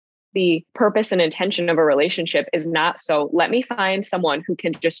the purpose and intention of a relationship is not so let me find someone who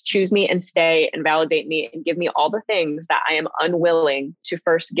can just choose me and stay and validate me and give me all the things that I am unwilling to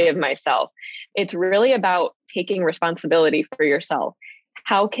first give myself. It's really about taking responsibility for yourself.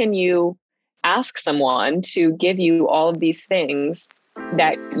 How can you ask someone to give you all of these things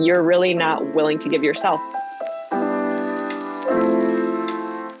that you're really not willing to give yourself?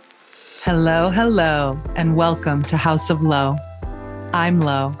 Hello, and welcome to House of Lo. I'm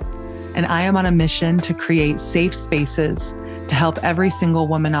Lo, and I am on a mission to create safe spaces to help every single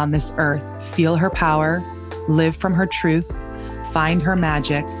woman on this earth feel her power, live from her truth, find her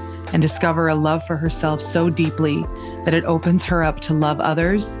magic, and discover a love for herself so deeply that it opens her up to love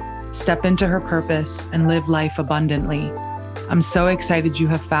others, step into her purpose, and live life abundantly. I'm so excited you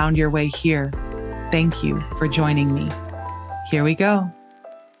have found your way here. Thank you for joining me. Here we go.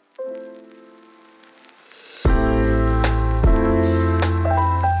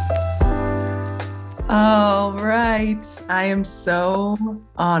 All right. I am so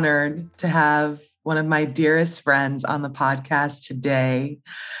honored to have one of my dearest friends on the podcast today.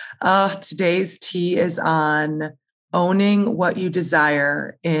 Today's tea is on owning what you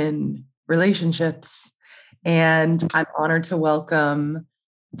desire in relationships. And I'm honored to welcome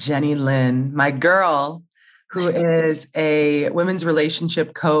Jenny Lynn, my girl, who is a women's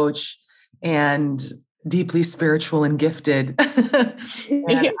relationship coach and deeply spiritual and gifted.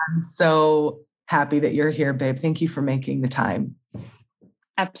 And I'm so happy that you're here, babe. Thank you for making the time.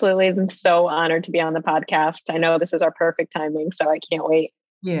 Absolutely. I'm so honored to be on the podcast. I know this is our perfect timing, so I can't wait.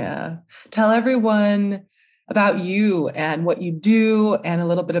 Yeah. Tell everyone about you and what you do and a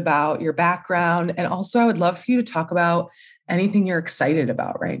little bit about your background. And also, I would love for you to talk about anything you're excited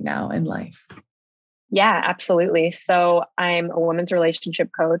about right now in life. Yeah, absolutely. So I'm a women's relationship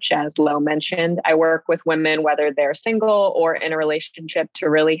coach, as Lo mentioned. I work with women, whether they're single or in a relationship, to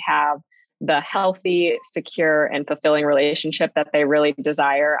really have the healthy, secure, and fulfilling relationship that they really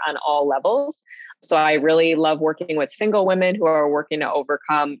desire on all levels. So I really love working with single women who are working to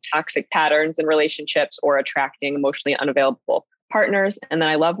overcome toxic patterns in relationships or attracting emotionally unavailable partners. And then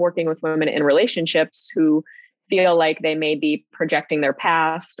I love working with women in relationships who feel like they may be projecting their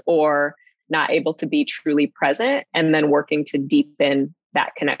past or not able to be truly present, and then working to deepen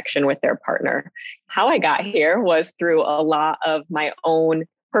that connection with their partner. How I got here was through a lot of my own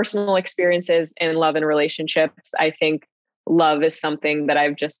personal experiences in love and relationships. I think love is something that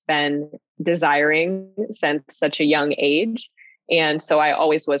I've just been desiring since such a young age. And so I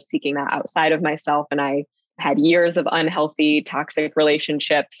always was seeking that outside of myself. And I had years of unhealthy, toxic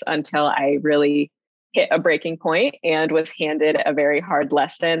relationships until I really hit a breaking point and was handed a very hard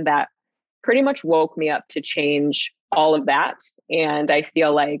lesson that pretty much woke me up to change all of that. And I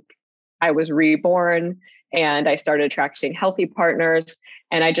feel like I was reborn and I started attracting healthy partners.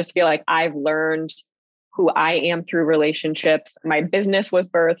 And I just feel like I've learned who I am through relationships. My business was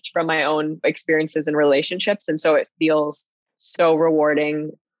birthed from my own experiences in relationships. And so it feels so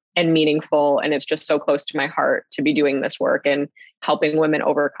rewarding and meaningful. And it's just so close to my heart to be doing this work and helping women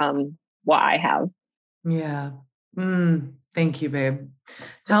overcome what I have. Yeah. Thank you, babe.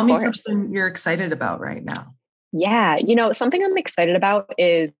 Tell me something you're excited about right now. Yeah. Something I'm excited about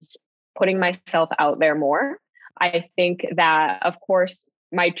is putting myself out there more. I think that, of course,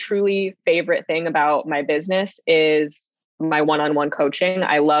 my truly favorite thing about my business is my one-on-one coaching.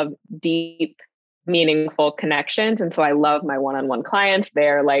 I love deep, meaningful connections. And so I love my one-on-one clients.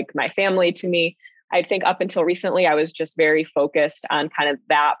 They're like my family to me. I think up until recently, I was just very focused on kind of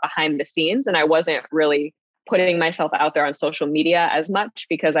that behind the scenes. And I wasn't really putting myself out there on social media as much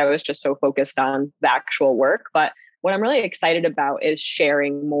because I was just so focused on the actual work. But what I'm really excited about is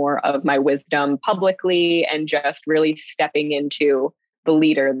sharing more of my wisdom publicly and just really stepping into the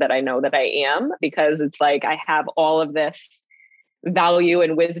leader that I know that I am, because it's like I have all of this value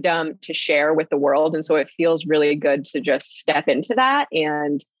and wisdom to share with the world. And so it feels really good to just step into that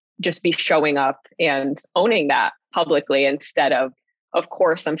and just be showing up and owning that publicly instead of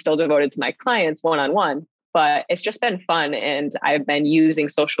course, I'm still devoted to my clients one-on-one. But it's just been fun. And I've been using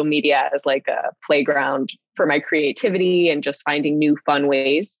social media as like a playground for my creativity and just finding new fun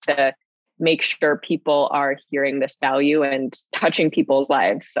ways to make sure people are hearing this value and touching people's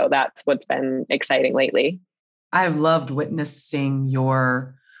lives. So that's what's been exciting lately. I've loved witnessing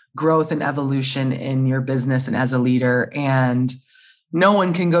your growth and evolution in your business and as a leader. And no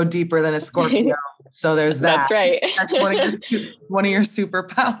one can go deeper than a Scorpio. So there's that. That's right. That's one of your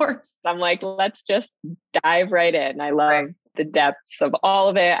superpowers. I'm like, let's just dive right in. I love the depths of all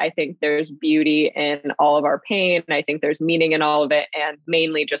of it. I think there's beauty in all of our pain. I think there's meaning in all of it, and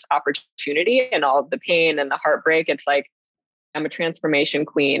mainly just opportunity in all of the pain and the heartbreak. It's like I'm a transformation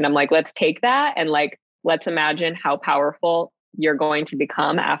queen. I'm like, let's take that and like, let's imagine how powerful you're going to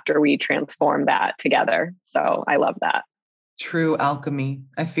become after we transform that together. So I love that. True alchemy.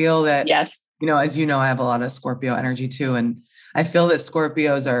 I feel that, Yes. as you know, I have a lot of Scorpio energy too. And I feel that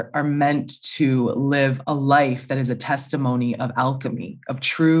Scorpios are meant to live a life that is a testimony of alchemy, of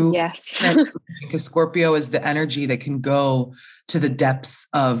true. Yes. Because Scorpio is the energy that can go to the depths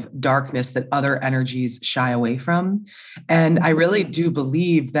of darkness that other energies shy away from. And I really do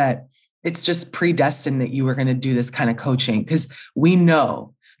believe that it's just predestined that you were going to do this kind of coaching, because we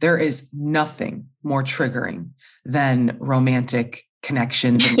know there is nothing more triggering than romantic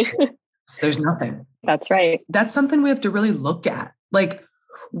connections. There's nothing. That's right. That's something we have to really look at. Like,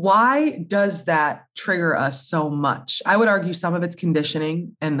 why does that trigger us so much? I would argue some of it's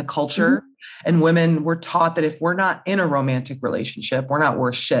conditioning and the culture. And women were taught that if we're not in a romantic relationship, we're not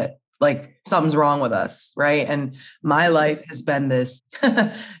worth shit. Like something's wrong with us, right? And my life has been this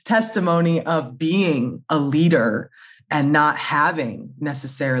testimony of being a leader and not having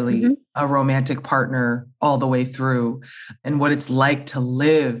necessarily a romantic partner all the way through, and what it's like to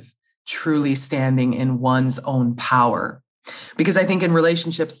live truly standing in one's own power. Because I think in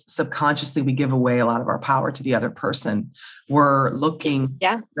relationships, subconsciously, we give away a lot of our power to the other person. We're looking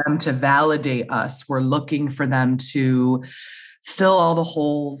for them to validate us. We're looking for them to fill all the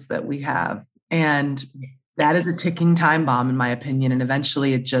holes that we have. And that is a ticking time bomb, in my opinion. And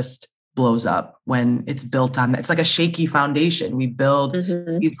eventually it just blows up when it's built on that. It's like a shaky foundation we build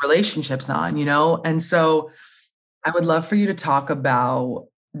these relationships on, And so I would love for you to talk about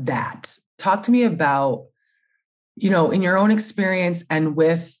that. Talk to me about, in your own experience and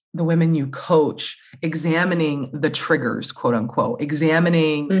with the women you coach, examining the triggers, quote unquote,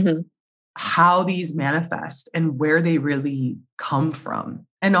 examining how these manifest and where they really come from.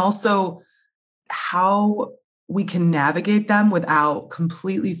 And also how we can navigate them without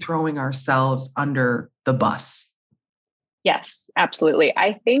completely throwing ourselves under the bus. Yes, absolutely.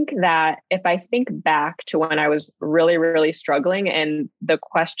 I think that if I think back to when I was really, really struggling, and the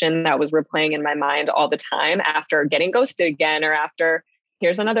question that was replaying in my mind all the time after getting ghosted again, or after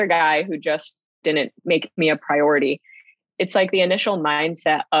here's another guy who just didn't make me a priority, it's like the initial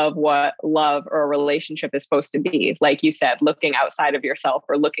mindset of what love or a relationship is supposed to be. Like you said, looking outside of yourself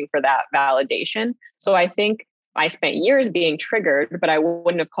or looking for that validation. So I think I spent years being triggered, but I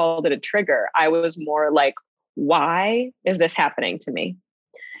wouldn't have called it a trigger. I was more like, why is this happening to me?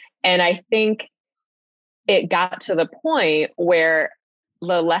 And I think it got to the point where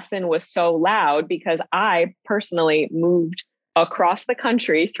the lesson was so loud because I personally moved across the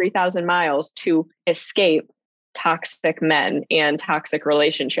country, 3,000 miles, to escape toxic men and toxic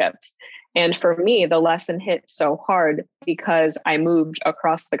relationships. And for me, the lesson hit so hard because I moved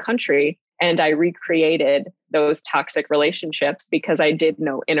across the country and I recreated those toxic relationships because I did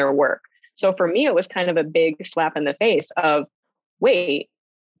no inner work. So for me, it was kind of a big slap in the face of, wait,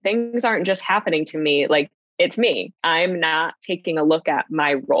 things aren't just happening to me. Like, it's me. I'm not taking a look at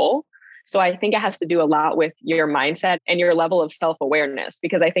my role. So I think it has to do a lot with your mindset and your level of self-awareness,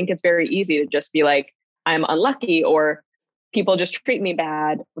 because I think it's very easy to just be like, I'm unlucky, or people just treat me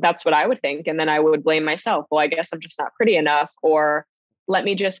bad. That's what I would think. And then I would blame myself. Well, I guess I'm just not pretty enough, or let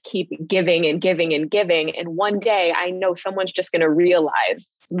me just keep giving and giving and giving. And one day I know someone's just going to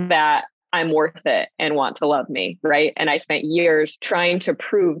realize that I'm worth it and want to love me. Right. And I spent years trying to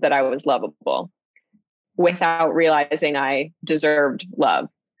prove that I was lovable without realizing I deserved love.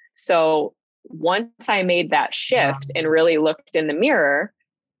 So once I made that shift and really looked in the mirror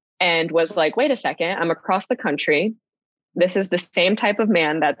and was like, wait a second, I'm across the country. This is the same type of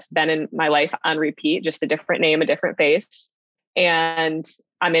man that's been in my life on repeat, just a different name, a different face. And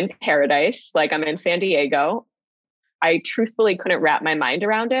I'm in paradise, like I'm in San Diego. I truthfully couldn't wrap my mind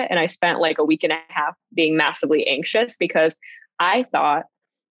around it. And I spent like a week and a half being massively anxious because I thought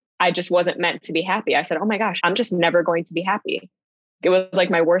I just wasn't meant to be happy. I said, oh my gosh, I'm just never going to be happy. It was like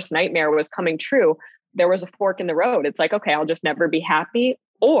my worst nightmare was coming true. There was a fork in the road. It's like, okay, I'll just never be happy.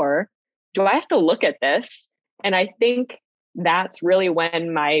 Or do I have to look at this? And I think that's really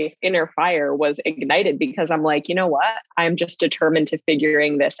when my inner fire was ignited, because I'm like, you know what? I'm just determined to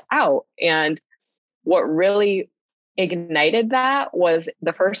figuring this out. And what really ignited that was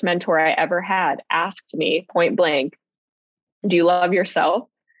the first mentor I ever had asked me point blank, do you love yourself?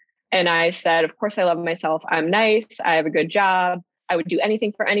 And I said, of course I love myself. I'm nice. I have a good job. I would do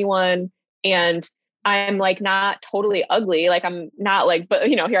anything for anyone. And I'm like not totally ugly. Like I'm not like, but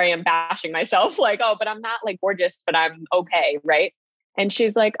you know, here I am bashing myself like, oh, but I'm not like gorgeous, but I'm okay. Right. And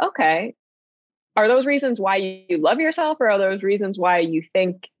she's like, okay, are those reasons why you love yourself, or are those reasons why you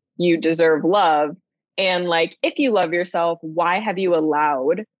think you deserve love? And like, if you love yourself, why have you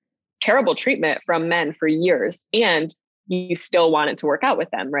allowed terrible treatment from men for years and you still wanted to work out with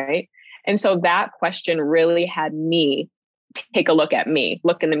them, right? And so that question really had me take a look at me,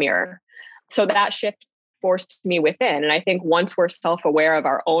 look in the mirror. So that shift forced me within. And I think once we're self-aware of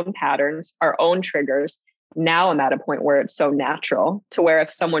our own patterns, our own triggers, now I'm at a point where it's so natural to where if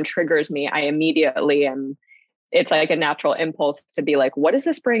someone triggers me, I immediately am, it's like a natural impulse to be like, what is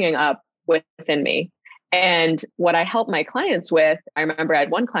this bringing up within me? And what I help my clients with, I remember I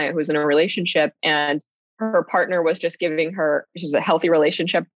had one client who was in a relationship and her partner was just giving her, she's a healthy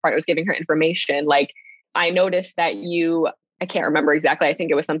relationship, partner was giving her information. Like, I noticed that I can't remember exactly. I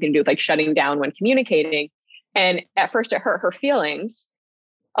think it was something to do with like shutting down when communicating. And at first it hurt her feelings.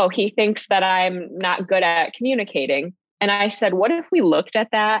 Oh, he thinks that I'm not good at communicating. And I said, what if we looked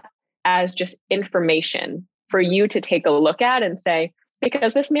at that as just information for you to take a look at and say,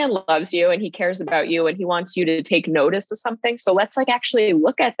 because this man loves you and he cares about you and he wants you to take notice of something. So let's like actually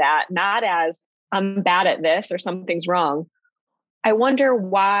look at that, not as I'm bad at this or something's wrong. I wonder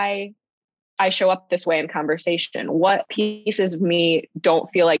why I show up this way in conversation. What pieces of me don't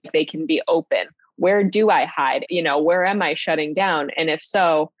feel like they can be open? Where do I hide? Where am I shutting down? And if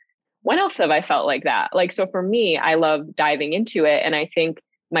so, when else have I felt like that? Like, so for me, I love diving into it. And I think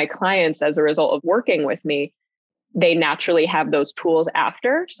my clients, as a result of working with me, they naturally have those tools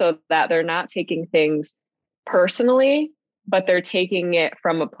after so that they're not taking things personally, but they're taking it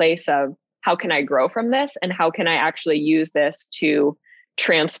from a place of how can I grow from this? And how can I actually use this to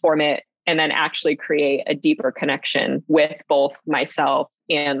transform it and then actually create a deeper connection with both myself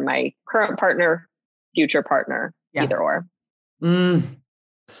and my current partner, future partner, either or.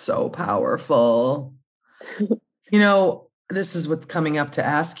 So powerful. This is what's coming up to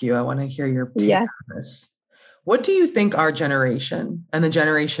ask you. I want to hear your take on this. What do you think our generation and the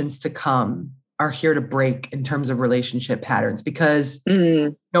generations to come are here to break in terms of relationship patterns? Because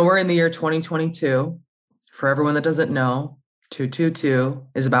we're in the year 2022. For everyone that doesn't know, 222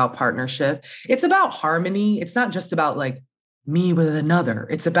 is about partnership. It's about harmony. It's not just about like me with another.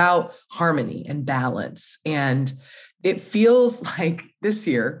 It's about harmony and balance. And it feels like this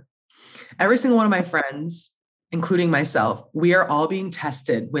year, every single one of my friends, including myself, we are all being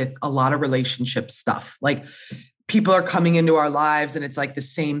tested with a lot of relationship stuff. Like people are coming into our lives and it's like the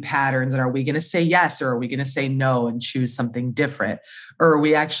same patterns. And are we going to say yes, or are we going to say no and choose something different? Or are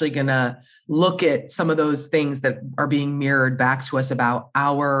we actually going to look at some of those things that are being mirrored back to us about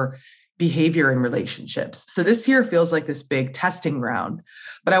our behavior in relationships? So this year feels like this big testing ground,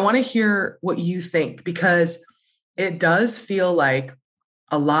 but I want to hear what you think, because it does feel like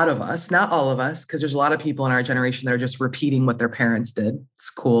a lot of us, not all of us, because there's a lot of people in our generation that are just repeating what their parents did. It's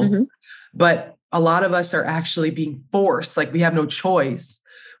cool. Mm-hmm. But a lot of us are actually being forced, like we have no choice.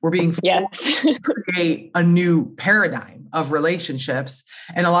 We're being forced to create a new paradigm of relationships.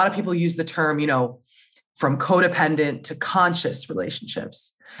 And a lot of people use the term, from codependent to conscious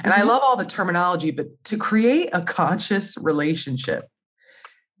relationships. And I love all the terminology, but to create a conscious relationship,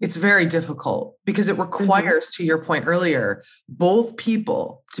 it's very difficult because it requires, to your point earlier, both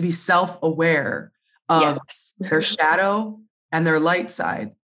people to be self-aware of their shadow and their light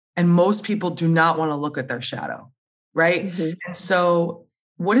side. And most people do not want to look at their shadow, right? Mm-hmm. And so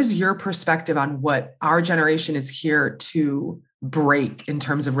what is your perspective on what our generation is here to break in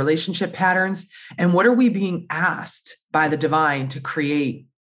terms of relationship patterns? And what are we being asked by the divine to create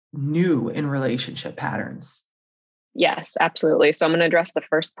new in relationship patterns? Yes, absolutely. So I'm going to address the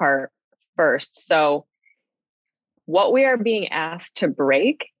first part first. So what we are being asked to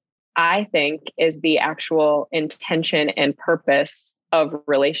break, I think, is the actual intention and purpose of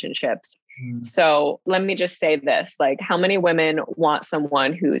relationships. So let me just say this, like, how many women want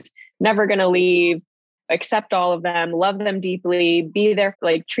someone who's never going to leave, accept all of them, love them deeply, be there,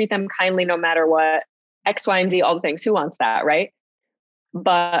 like treat them kindly no matter what, X, Y, and Z, all the things. Who wants that, right?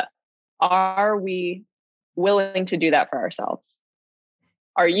 But are we willing to do that for ourselves?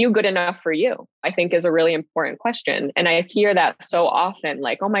 Are you good enough for you? I think is a really important question. And I hear that so often,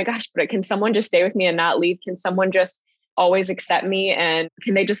 like, oh my gosh, but can someone just stay with me and not leave? Can someone just always accept me? And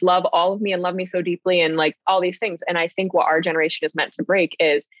can they just love all of me and love me so deeply? And like all these things. And I think what our generation is meant to break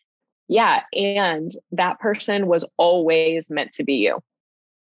is, and that person was always meant to be you.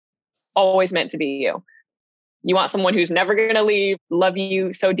 Always meant to be you. You want someone who's never going to leave, love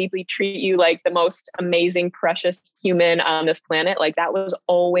you so deeply, treat you like the most amazing, precious human on this planet. Like that was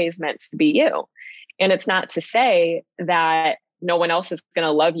always meant to be you. And it's not to say that no one else is going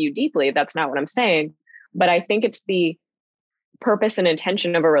to love you deeply. That's not what I'm saying. But I think it's the purpose and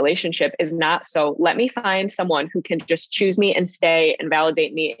intention of a relationship is not, so let me find someone who can just choose me and stay and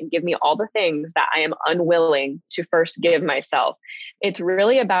validate me and give me all the things that I am unwilling to first give myself. It's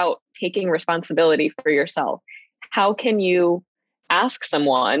really about taking responsibility for yourself. How can you ask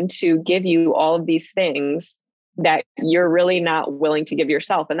someone to give you all of these things that you're really not willing to give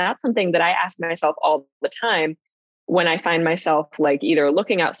yourself? And that's something that I ask myself all the time when I find myself like either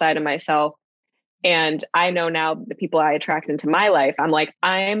looking outside of myself. And I know now the people I attract into my life, I'm like,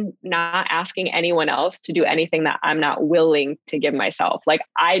 I'm not asking anyone else to do anything that I'm not willing to give myself. Like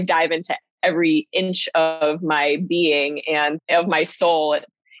I dive into every inch of my being and of my soul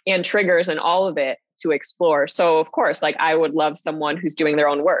and triggers and all of it to explore. So of course, like I would love someone who's doing their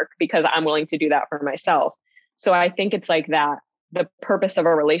own work because I'm willing to do that for myself. So I think it's like that, the purpose of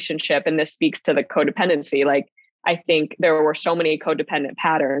a relationship, and this speaks to the codependency. Like I think there were so many codependent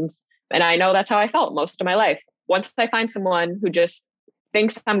patterns. And I know that's how I felt most of my life. Once I find someone who just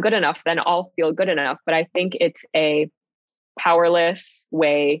thinks I'm good enough, then I'll feel good enough. But I think it's a powerless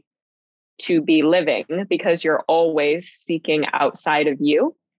way to be living because you're always seeking outside of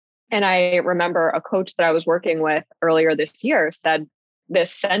you. And I remember a coach that I was working with earlier this year said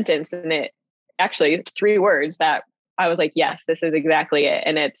this sentence, and it actually 3 words that I was like, yes, this is exactly it.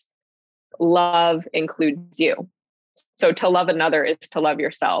 And it's love includes you. So to love another is to love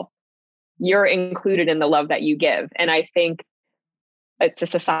yourself. You're included in the love that you give. And I think it's a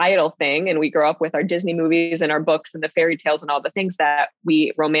societal thing. And we grow up with our Disney movies and our books and the fairy tales and all the things that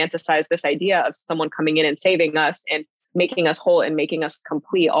we romanticize this idea of someone coming in and saving us and making us whole and making us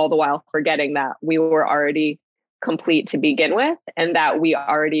complete, all the while forgetting that we were already complete to begin with and that we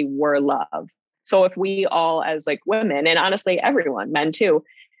already were love. So if we all as like women, and honestly, everyone, men too,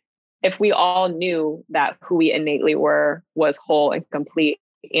 if we all knew that who we innately were was whole and complete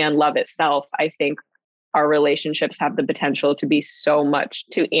and love itself, I think our relationships have the potential to be so much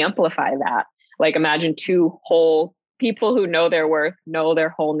to amplify that. Like imagine 2 whole people who know their worth, know their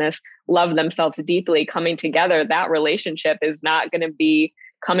wholeness, love themselves deeply coming together. That relationship is not going to be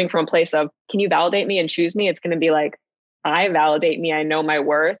coming from a place of, can you validate me and choose me? It's going to be like, I validate me. I know my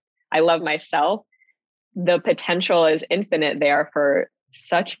worth. I love myself. The potential is infinite there for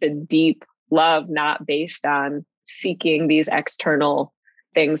such a deep love, not based on seeking these external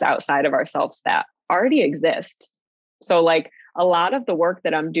things outside of ourselves that already exist. So like a lot of the work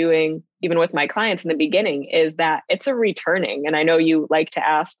that I'm doing, even with my clients in the beginning, is that it's a returning. And I know you like to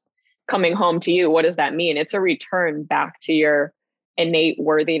ask, coming home to you, what does that mean? It's a return back to your innate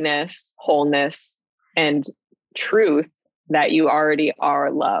worthiness, wholeness, and truth that you already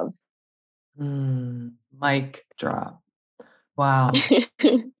are love. Mic drop. Wow.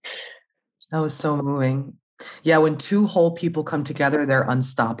 That was so moving. Yeah, when 2 whole people come together, they're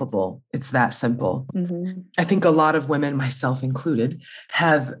unstoppable. It's that simple. Mm-hmm. I think a lot of women, myself included,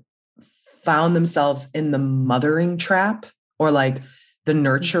 have found themselves in the mothering trap or like the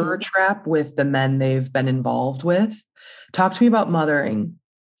nurturer trap with the men they've been involved with. Talk to me about mothering.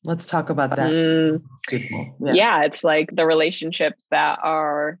 Let's talk about that. Yeah, it's like the relationships that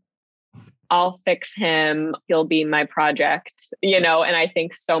are, I'll fix him, he'll be my project, and I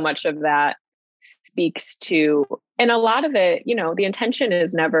think so much of that speaks to, and a lot of it, the intention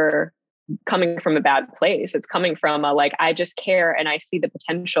is never coming from a bad place. It's coming from a, like, I just care and I see the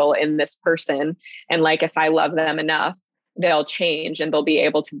potential in this person. And like, if I love them enough, they'll change and they'll be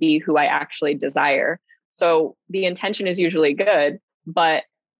able to be who I actually desire. So the intention is usually good, but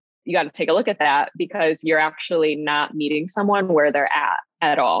you got to take a look at that because you're actually not meeting someone where they're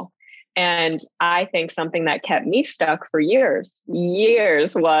at all. And I think something that kept me stuck for years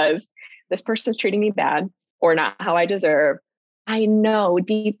was, this person's treating me bad or not how I deserve. I know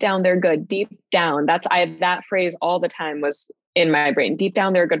deep down they're good. Deep down, that phrase all the time was in my brain. Deep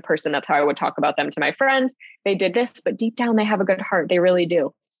down, they're a good person. That's how I would talk about them to my friends. They did this, but deep down, they have a good heart. They really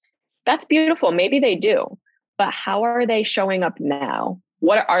do. That's beautiful. Maybe they do, but how are they showing up now?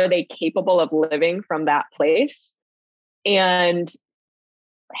 What are they capable of living from that place? And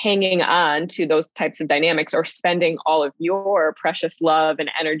hanging on to those types of dynamics or spending all of your precious love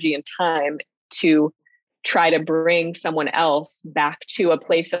and energy and time to try to bring someone else back to a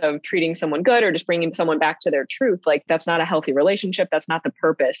place of treating someone good or just bringing someone back to their truth. Like that's not a healthy relationship. That's not the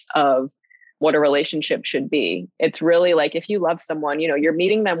purpose of what a relationship should be. It's really like, if you love someone, you're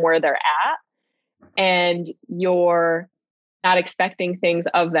meeting them where they're at and you're not expecting things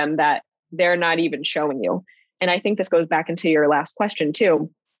of them that they're not even showing you. And I think this goes back into your last question too.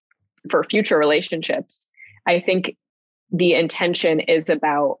 For future relationships, I think the intention is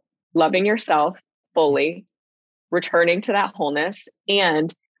about loving yourself fully, returning to that wholeness,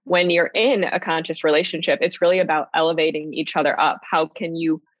 and when you're in a conscious relationship, it's really about elevating each other up. How can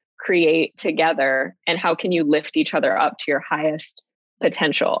you create together, and how can you lift each other up to your highest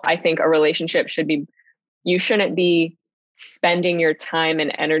potential? I think a relationship you shouldn't be spending your time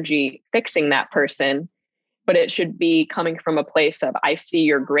and energy fixing that person, but it should be coming from a place of, I see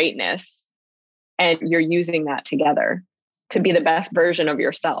your greatness, and you're using that together to be the best version of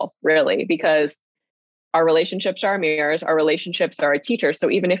yourself, really, because our relationships are mirrors, our relationships are a teacher. So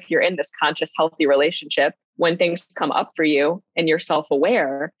even if you're in this conscious, healthy relationship, when things come up for you and you're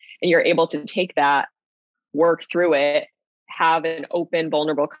self-aware and you're able to take that, work through it, have an open,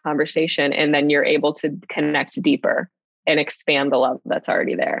 vulnerable conversation, and then you're able to connect deeper and expand the love that's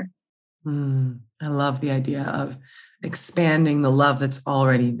already there. I love the idea of expanding the love that's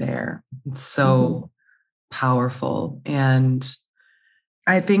already there. It's so powerful. And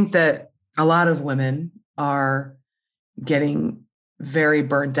I think that a lot of women are getting very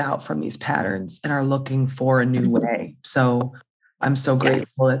burnt out from these patterns and are looking for a new way. So I'm so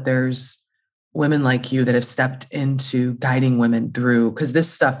grateful that there's women like you that have stepped into guiding women through, because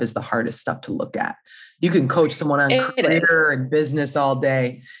this stuff is the hardest stuff to look at. You can coach someone on career and business all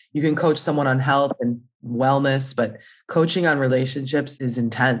day. You can coach someone on health and wellness, but coaching on relationships is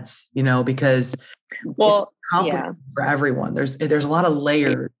intense, because it's complicated for everyone. There's a lot of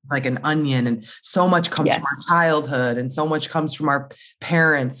layers, like an onion, and so much comes from our childhood, and so much comes from our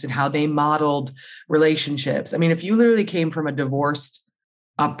parents and how they modeled relationships. I mean, if you literally came from a divorced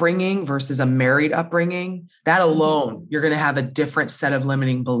upbringing versus a married upbringing, that alone, you're going to have a different set of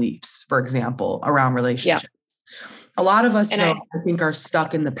limiting beliefs, for example, around relationships. A lot of us, I think, are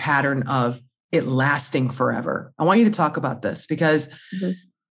stuck in the pattern of it lasting forever. I want you to talk about this because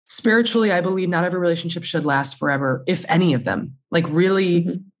spiritually, I believe not every relationship should last forever, if any of them. Like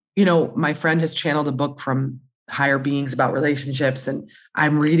really, my friend has channeled a book from higher beings about relationships, and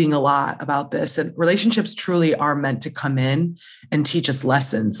I'm reading a lot about this. And relationships truly are meant to come in and teach us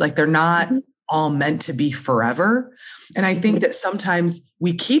lessons. Like they're not all meant to be forever. And I think that sometimes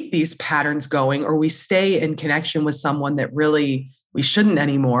we keep these patterns going, or we stay in connection with someone that really we shouldn't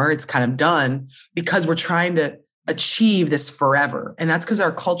anymore. It's kind of done because we're trying to achieve this forever. And that's because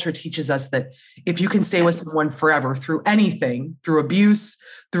our culture teaches us that if you can stay with someone forever through anything, through abuse,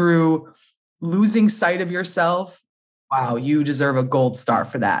 through losing sight of yourself, wow, you deserve a gold star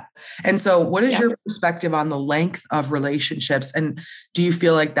for that. And so what is your perspective on the length of relationships? And do you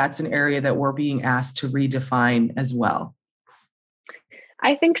feel like that's an area that we're being asked to redefine as well?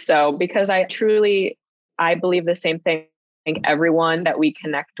 I think so, because I believe the same thing. I think everyone that we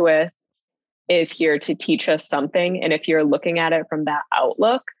connect with is here to teach us something. And if you're looking at it from that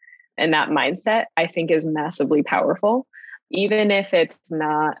outlook and that mindset, I think is massively powerful. Even if it's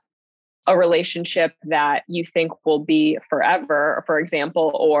not a relationship that you think will be forever, for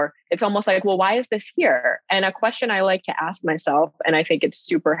example, or it's almost like, well, why is this here? And a question I like to ask myself, and I think it's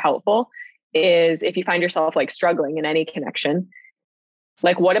super helpful, is if you find yourself like struggling in any connection,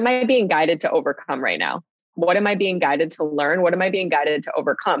 like, what am I being guided to overcome right now? What am I being guided to learn? What am I being guided to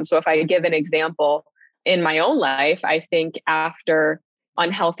overcome? So if I give an example in my own life, I think after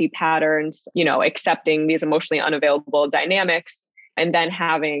unhealthy patterns, accepting these emotionally unavailable dynamics, and then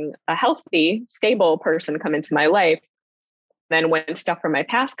having a healthy, stable person come into my life, then when stuff from my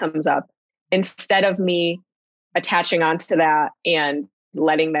past comes up, instead of me attaching onto that and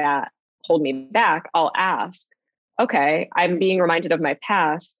letting that hold me back, I'll ask, okay, I'm being reminded of my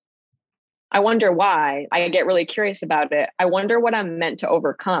past. I wonder why. I get really curious about it. I wonder what I'm meant to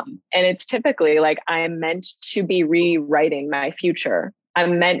overcome. And it's typically like I'm meant to be rewriting my future.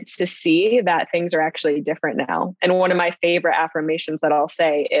 I'm meant to see that things are actually different now. And one of my favorite affirmations that I'll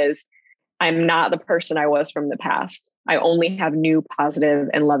say is, I'm not the person I was from the past. I only have new positive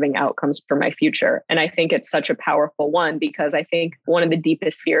and loving outcomes for my future. And I think it's such a powerful one, because I think one of the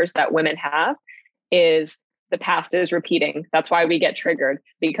deepest fears that women have is the past is repeating. That's why we get triggered,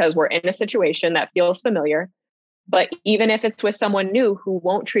 because we're in a situation that feels familiar. But even if it's with someone new who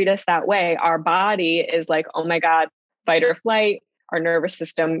won't treat us that way, our body is like, oh my God, fight or flight. Our nervous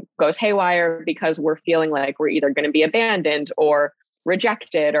system goes haywire because we're feeling like we're either going to be abandoned or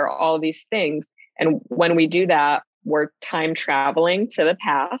rejected or all of these things. And when we do that, we're time traveling to the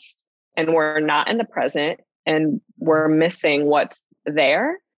past and we're not in the present and we're missing what's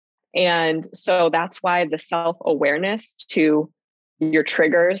there. And so that's why the self-awareness to your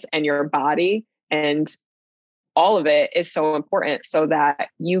triggers and your body and all of it is so important, so that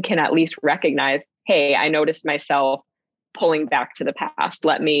you can at least recognize, hey, I noticed myself pulling back to the past.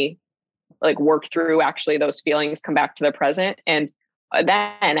 Let me work through actually those feelings, come back to the present, and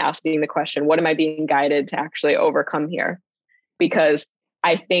then asking the question, what am I being guided to actually overcome here? Because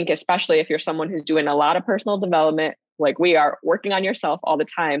I think, especially if you're someone who's doing a lot of personal development, like we are, working on yourself all the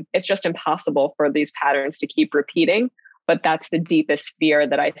time, it's just impossible for these patterns to keep repeating. But that's the deepest fear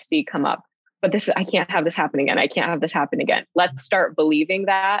that I see come up. But I can't have this happen again. I can't have this happen again. Let's start believing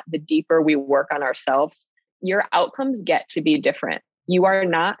that the deeper we work on ourselves, your outcomes get to be different. You are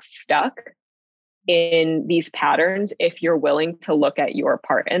not stuck in these patterns if you're willing to look at your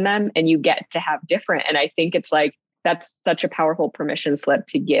part in them, and you get to have different. And I think it's like, that's such a powerful permission slip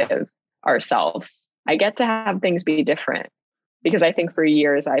to give ourselves. I get to have things be different, because I think for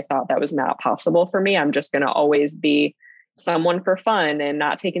years I thought that was not possible for me. I'm just going to always be someone for fun and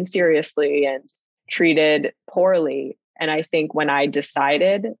not taken seriously and treated poorly. And I think when I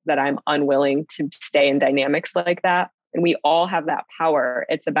decided that I'm unwilling to stay in dynamics like that, and we all have that power,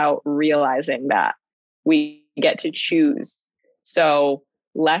 it's about realizing that we get to choose. So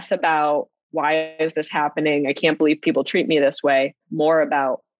less about, why is this happening? I can't believe people treat me this way. More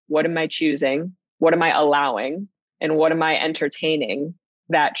about, what am I choosing? What am I allowing? And what am I entertaining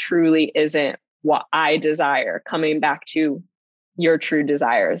that truly isn't what I desire? Coming back to your true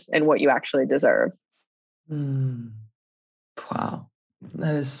desires and what you actually deserve. Wow.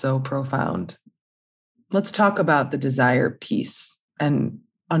 That is so profound. Let's talk about the desire piece and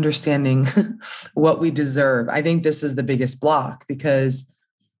understanding what we deserve. I think this is the biggest block, because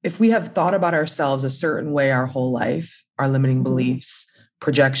if we have thought about ourselves a certain way our whole life, our limiting beliefs,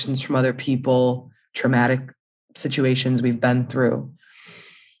 projections from other people, traumatic situations we've been through,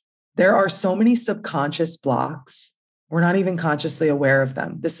 there are so many subconscious blocks. We're not even consciously aware of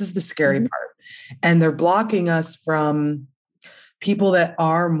them. This is the scary part. And they're blocking us from people that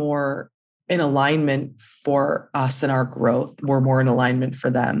are more in alignment for us and our growth. We're more in alignment for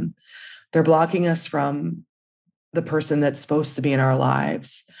them. They're blocking us from the person that's supposed to be in our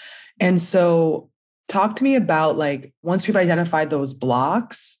lives. And so talk to me about, like, once we've identified those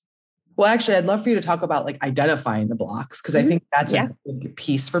blocks, well, actually, I'd love for you to talk about like identifying the blocks, because I think that's a big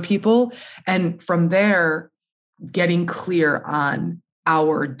piece for people. And from there, getting clear on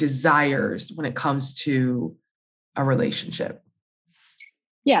our desires when it comes to a relationship.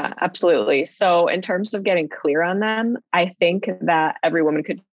 Yeah, absolutely. So in terms of getting clear on them, I think that every woman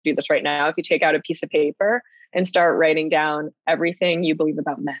could do this right now. If you take out a piece of paper and start writing down everything you believe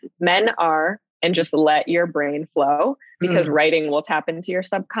about men. Men are, and just let your brain flow, because writing will tap into your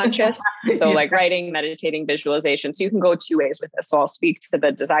subconscious. So like writing, meditating, visualization. So you can go two ways with this. So I'll speak to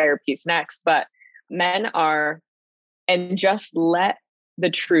the desire piece next, but men are, and just let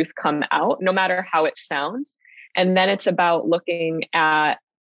the truth come out, no matter how it sounds. And then it's about looking at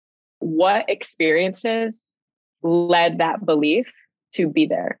what experiences led that belief to be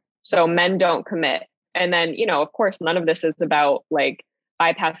there. So men don't commit. And then, of course, none of this is about like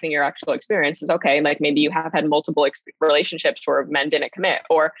bypassing your actual experiences. Okay, like maybe you have had multiple relationships where men didn't commit,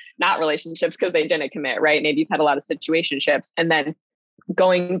 or not relationships because they didn't commit, right? Maybe you've had a lot of situationships. And then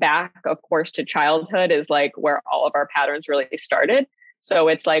going back, of course, to childhood is like where all of our patterns really started. So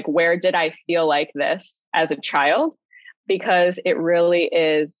it's like, where did I feel like this as a child? Because it really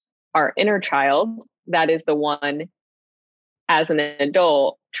is our inner child that is the one, as an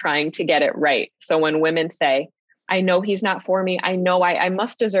adult, trying to get it right. So when women say, I know he's not for me, I know I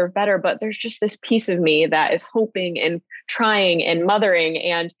must deserve better, but there's just this piece of me that is hoping and trying and mothering.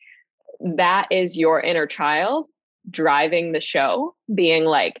 And that is your inner child driving the show, being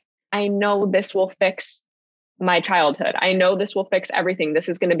like, I know this will fix my childhood. I know this will fix everything. This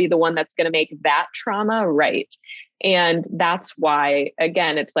is going to be the one that's going to make that trauma right. And that's why,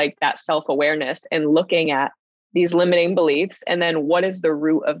 again, it's like that self-awareness and looking at these limiting beliefs. And then what is the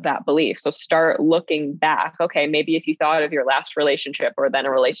root of that belief? So start looking back. Okay, maybe if you thought of your last relationship, or then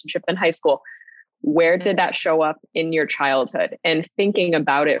a relationship in high school, where did that show up in your childhood? And thinking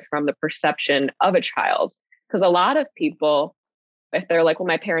about it from the perception of a child. Because a lot of people, if they're like, well,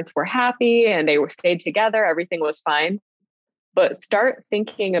 my parents were happy and they stayed together, everything was fine. But start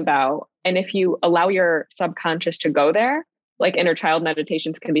thinking about, and if you allow your subconscious to go there, like inner child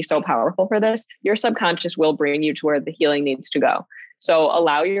meditations can be so powerful for this, your subconscious will bring you to where the healing needs to go. So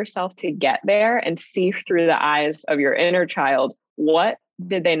allow yourself to get there and see through the eyes of your inner child. What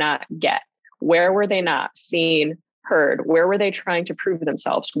did they not get? Where were they not seen, heard? Where were they trying to prove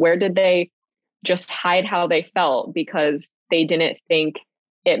themselves? Where did they just hide how they felt because they didn't think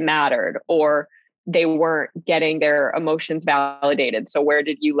it mattered, or they weren't getting their emotions validated? So where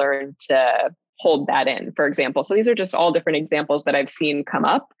did you learn to hold that in, for example? So these are just all different examples that I've seen come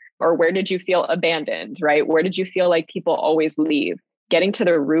up. Or where did you feel abandoned, right? Where did you feel like people always leave? Getting to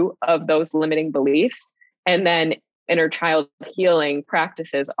the root of those limiting beliefs. And then inner child healing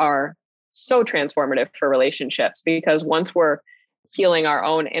practices are so transformative for relationships, because once we're healing our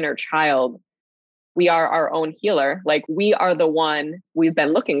own inner child, we are our own healer. Like, we are the one we've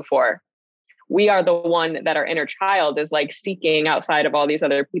been looking for. We are the one that our inner child is like seeking outside of all these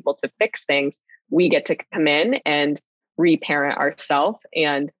other people to fix things. We get to come in and reparent ourselves.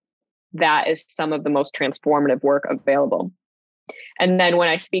 And that is some of the most transformative work available. And then when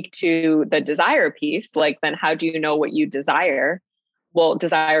I speak to the desire piece, like, then how do you know what you desire? Well,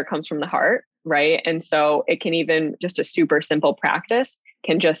 desire comes from the heart, right? And so it can even just a super simple practice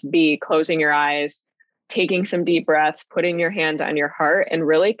can just be closing your eyes, taking some deep breaths, putting your hand on your heart and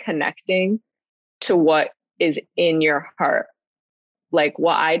really connecting to what is in your heart. Like,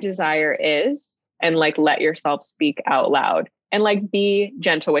 what I desire is, and like, let yourself speak out loud and like, be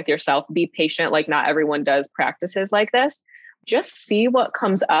gentle with yourself, be patient. Like, not everyone does practices like this. Just see what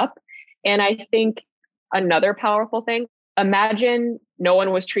comes up. And I think another powerful thing, imagine no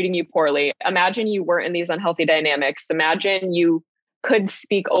one was treating you poorly. Imagine you weren't in these unhealthy dynamics. Imagine you could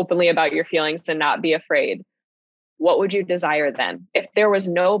speak openly about your feelings and not be afraid. What would you desire then? If there was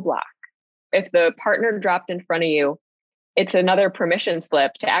no block, if the partner dropped in front of you, it's another permission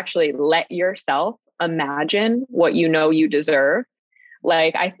slip to actually let yourself imagine what you know you deserve.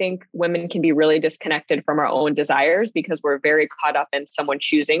 Like, I think women can be really disconnected from our own desires because we're very caught up in someone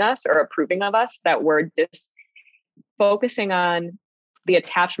choosing us or approving of us, that we're just focusing on the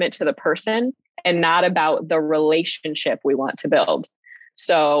attachment to the person and not about the relationship we want to build.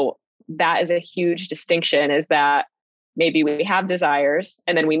 So that is a huge distinction, is that maybe we have desires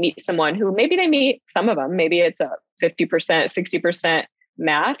and then we meet someone who maybe they meet some of them, maybe it's a 50%, 60%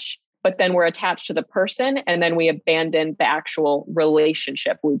 match, but then we're attached to the person and then we abandon the actual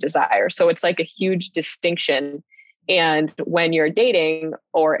relationship we desire. So it's like a huge distinction. And when you're dating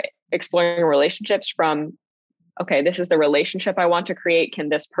or exploring relationships from, okay, this is the relationship I want to create. Can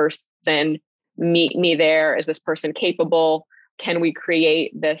this person meet me there? Is this person capable? Can we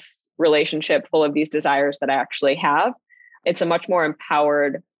create this relationship full of these desires that I actually have? It's a much more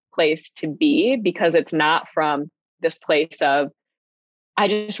empowered place to be, because it's not from this place of, I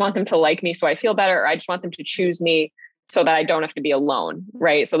just want them to like me so I feel better, or I just want them to choose me so that I don't have to be alone,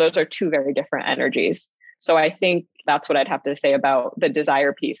 right? So those are two very different energies. So I think that's what I'd have to say about the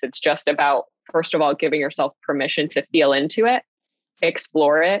desire piece. It's just about, first of all, giving yourself permission to feel into it,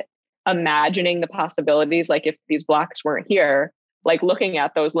 explore it, imagining the possibilities. Like, if these blocks weren't here, like looking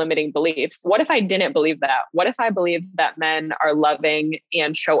at those limiting beliefs. What if I didn't believe that? What if I believed that men are loving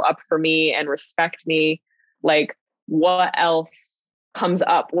and show up for me and respect me? Like, what else comes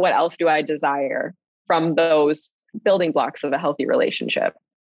up? What else do I desire from those building blocks of a healthy relationship?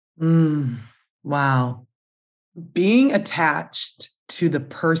 Wow. Being attached to the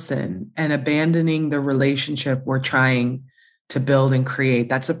person and abandoning the relationship we're trying to build and create.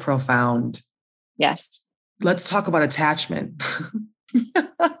 That's a profound. Yes. Let's talk about attachment.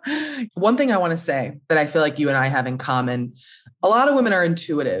 One thing I want to say that I feel like you and I have in common, a lot of women are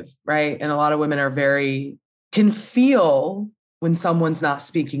intuitive, right? And a lot of women are can feel when someone's not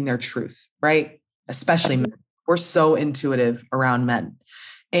speaking their truth, right? Especially men. We're so intuitive around men.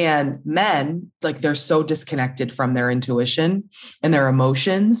 And men, like, they're so disconnected from their intuition and their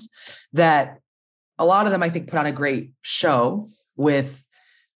emotions that a lot of them, I think, put on a great show with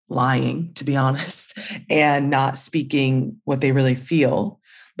lying, to be honest, and not speaking what they really feel.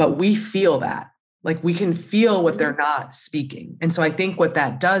 But we feel that, like, we can feel what they're not speaking. And so I think what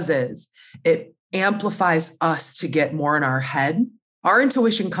that does is it amplifies us to get more in our head. Our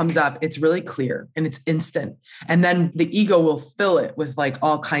intuition comes up, it's really clear and it's instant. And then the ego will fill it with like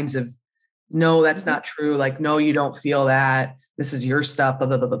all kinds of, no, that's not true. Like, no, you don't feel that. This is your stuff, blah,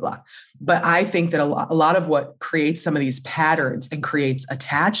 blah, blah, blah, blah. But I think that a lot of what creates some of these patterns and creates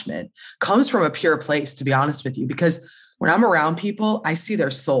attachment comes from a pure place, to be honest with you, because when I'm around people, I see their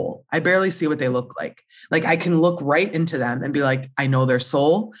soul. I barely see what they look like. Like, I can look right into them and be like, I know their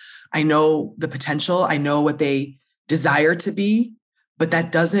soul. I know the potential. I know what they desire to be, but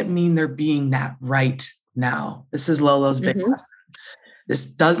that doesn't mean they're being that right now. This is Lolo's big lesson. This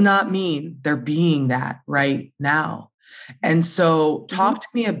does not mean they're being that right now. And so talk to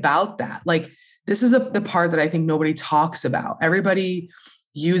me about that. Like, this is the part that I think nobody talks about. Everybody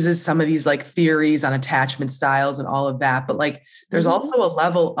uses some of these like theories on attachment styles and all of that. But like, there's also a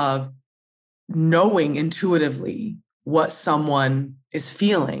level of knowing intuitively what someone is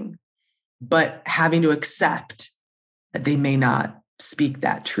feeling, but having to accept that they may not speak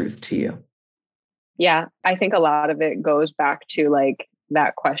that truth to you. Yeah, I think a lot of it goes back to like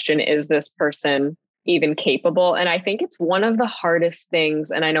that question, is this person even capable? And I think it's one of the hardest things.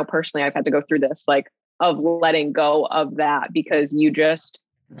 And I know personally, I've had to go through this, like, of letting go of that, because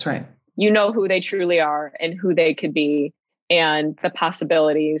that's right. You know who they truly are and who they could be. and the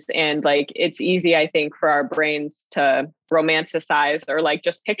possibilities. And like, it's easy, I think, for our brains to romanticize or like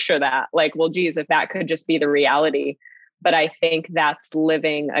just picture that, like, well, geez, if that could just be the reality. But I think that's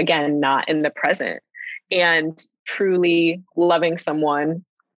living, again, not in the present. And truly loving someone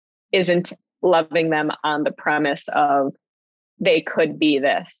isn't loving them on the premise of they could be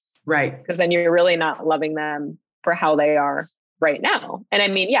this. Right. Because then you're really not loving them for how they are right now. And I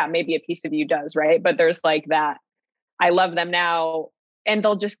mean, yeah, maybe a piece of you does, right? But there's like that, I love them now and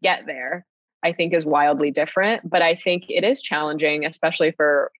they'll just get there, I think is wildly different. But I think it is challenging, especially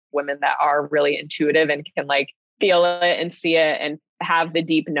for women that are really intuitive and can like feel it and see it and have the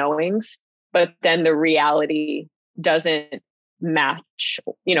deep knowings. But then the reality doesn't match,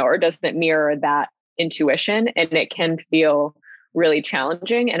 or doesn't mirror that intuition. And it can feel really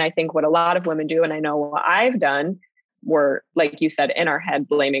challenging. And I think what a lot of women do, and I know what I've done, we're, like you said, in our head,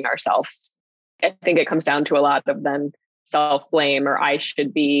 blaming ourselves. I think it comes down to a lot of then self-blame, or I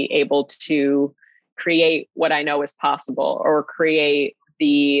should be able to create what I know is possible, or create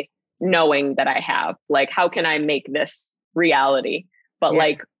the knowing that I have. Like, how can I make this reality? But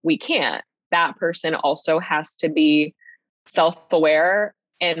like, we can't. That person also has to be self-aware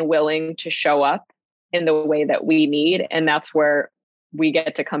and willing to show up in the way that we need. And that's where we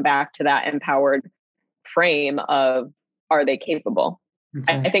get to come back to that empowered frame of, are they capable?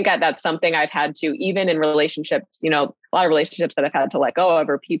 Okay. I think that's something I've had to, even in relationships, a lot of relationships that I've had to let go of,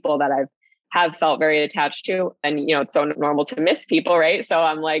 or people that have felt very attached to. And, it's so normal to miss people, right? So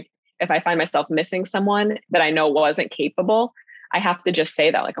I'm like, if I find myself missing someone that I know wasn't capable, I have to just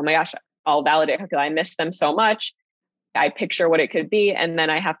say that, like, oh my gosh, I'll validate because I miss them so much. I picture what it could be. And then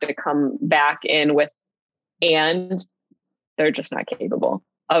I have to come back in with, and they're just not capable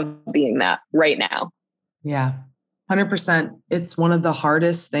of being that right now. Yeah, 100%. It's one of the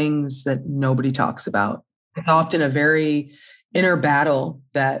hardest things that nobody talks about. It's often a very inner battle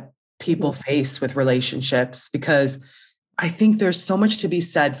that people face with relationships, because I think there's so much to be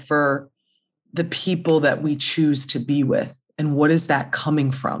said for the people that we choose to be with. And what is that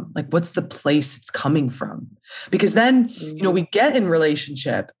coming from? Like, what's the place it's coming from? Because then, we get in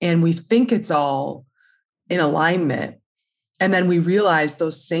relationship and we think it's all in alignment. And then we realize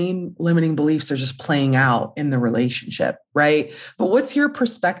those same limiting beliefs are just playing out in the relationship, right? But what's your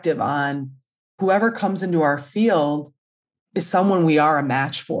perspective on whoever comes into our field is someone we are a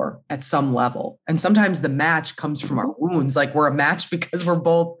match for at some level? And sometimes the match comes from our wounds. Like, we're a match because we're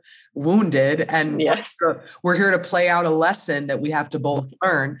both wounded, and yes, we're here to play out a lesson that we have to both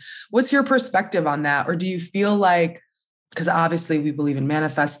learn. What's your perspective on that? Or do you feel like, because obviously we believe in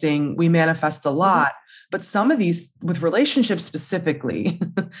manifesting, we manifest a lot, but some of these with relationships specifically,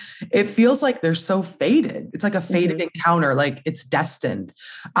 it feels like they're so fated. It's like a fated encounter, like it's destined.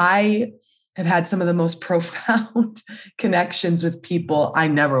 I have had some of the most profound connections with people. I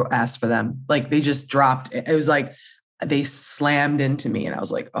never asked for them. Like, they just dropped. It was like they slammed into me, and I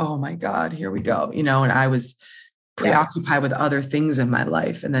was like, oh my God, here we go. And I was preoccupied with other things in my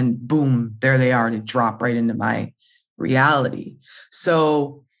life. And then boom, there they are. They drop right into my reality.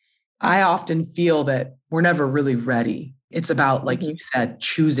 So I often feel that we're never really ready. It's about, like you said,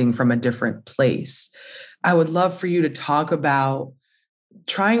 choosing from a different place. I would love for you to talk about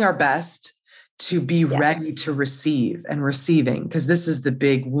trying our best to be ready to receive and receiving, because this is the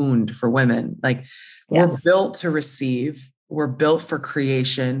big wound for women. Like, we're built to receive. We're built for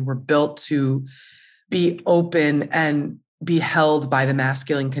creation. We're built to be open and be held by the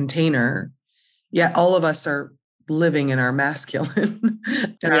masculine container. Yet all of us are living in our masculine,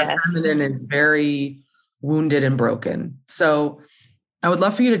 and our feminine is very wounded and broken. So I would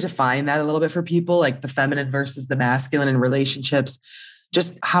love for you to define that a little bit for people, like the feminine versus the masculine in relationships,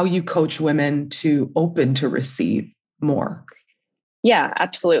 just how you coach women to open to receive more. Yeah,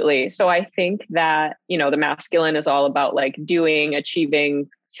 absolutely. So I think that, the masculine is all about like doing, achieving,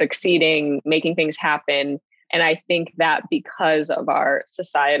 succeeding, making things happen. And I think that because of our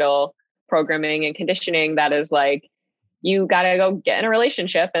societal programming and conditioning, that is like, you got to go get in a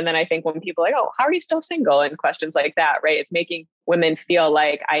relationship. And then I think when people are like, oh, how are you still single? And questions like that, right? It's making women feel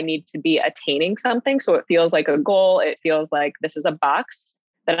like I need to be attaining something. So it feels like a goal. It feels like this is a box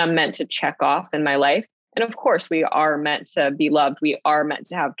that I'm meant to check off in my life. And of course, we are meant to be loved. We are meant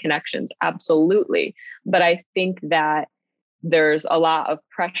to have connections. Absolutely. But I think that there's a lot of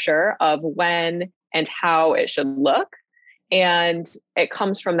pressure of when and how it should look. And it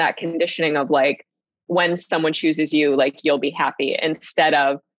comes from that conditioning of like, when someone chooses you, like, you'll be happy, instead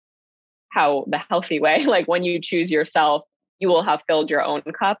of how the healthy way, like when you choose yourself, you will have filled your own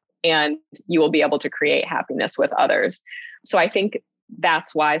cup and you will be able to create happiness with others. So I think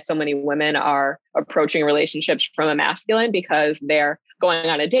that's why so many women are approaching relationships from a masculine, because they're going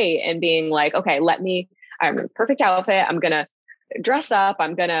on a date and being like, okay, I'm in a perfect outfit. I'm going to dress up.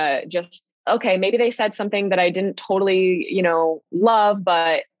 I'm going to just, okay, maybe they said something that I didn't totally, love,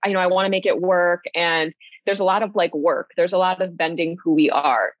 but I want to make it work. And there's a lot of like work. There's a lot of bending who we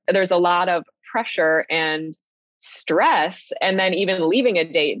are. There's a lot of pressure and stress. And then even leaving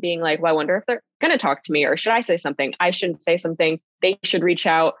a date being like, well, I wonder if they're going to talk to me, or should I say something? I shouldn't say something. They should reach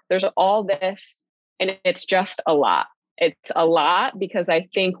out. There's all this, and it's just a lot. It's a lot because I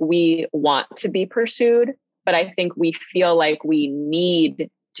think we want to be pursued, but I think we feel like we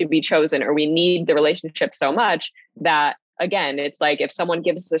need to be chosen, or we need the relationship so much that, again, it's like if someone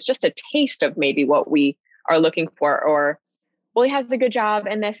gives us just a taste of maybe what we are looking for, or, well, he has a good job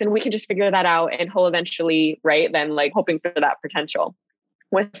in this and we can just figure that out and he'll eventually, right? Then like hoping for that potential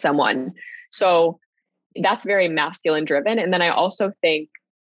with someone. So that's very masculine driven. And then I also think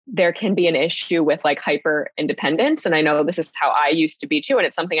there can be an issue with like hyper independence. And I know this is how I used to be too. And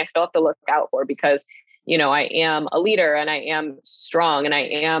it's something I still have to look out for because, I am a leader and I am strong and I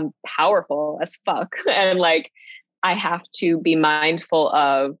am powerful as fuck. And like, I have to be mindful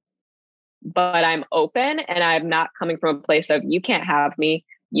of, but I'm open and I'm not coming from a place of, you can't have me.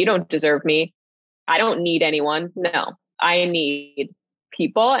 You don't deserve me. I don't need anyone. No, I need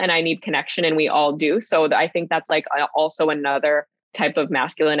people and I need connection, and we all do. So I think that's like also another type of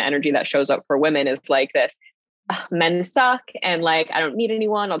masculine energy that shows up for women is like this, men suck. And like, I don't need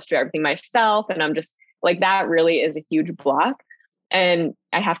anyone. I'll just do everything myself. And I'm just like, that really is a huge block. And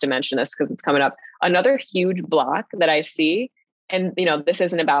I have to mention this because it's coming up. Another huge block that I see, and this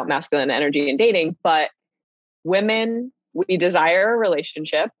isn't about masculine energy and dating, but women, we desire a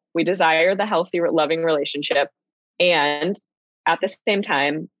relationship. We desire the healthy, loving relationship. And at the same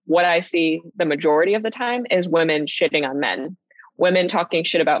time, what I see the majority of the time is women shitting on men, women talking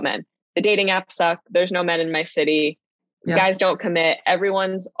shit about men. The dating apps suck. There's no men in my city. Yeah. Guys don't commit.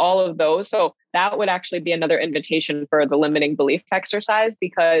 Everyone's all of those. So that would actually be another invitation for the limiting belief exercise,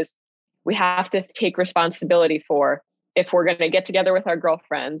 because we have to take responsibility for, if we're going to get together with our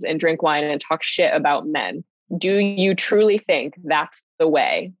girlfriends and drink wine and talk shit about men, do you truly think that's the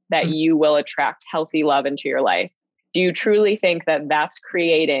way that you will attract healthy love into your life? Do you truly think that that's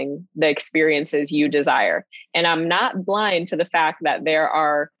creating the experiences you desire? And I'm not blind to the fact that there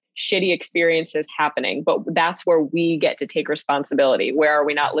are shitty experiences happening, but that's where we get to take responsibility. Where are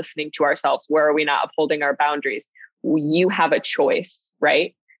we not listening to ourselves? Where are we not upholding our boundaries? You have a choice,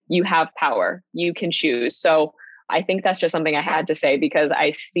 right? You have power. You can choose. So I think that's just something I had to say, because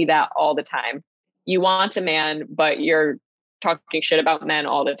I see that all the time. You want a man, but you're talking shit about men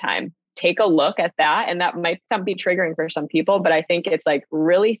all the time. Take a look at that. And that might be triggering for some people, but I think it's like,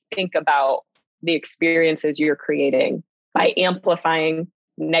 really think about the experiences you're creating by amplifying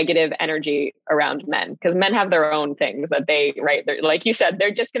negative energy around men, because men have their own things that they're, like you said,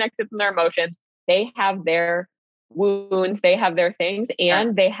 they're disconnected from their emotions. They have their wounds, they have their things,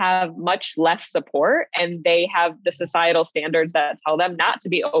 and they have much less support, and they have the societal standards that tell them not to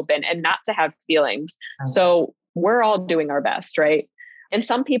be open and not to have feelings. So we're all doing our best, right? And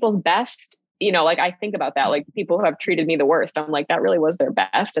some people's best, like I think about that, like people who have treated me the worst, I'm like, that really was their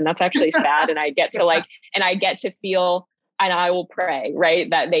best. And that's actually sad. And I get to feel, and I will pray, right,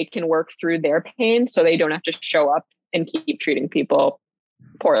 that they can work through their pain so they don't have to show up and keep treating people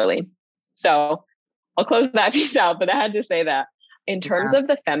poorly. So I'll close that piece out, but I had to say that. In terms of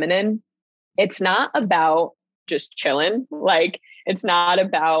the feminine, it's not about just chilling. Like, it's not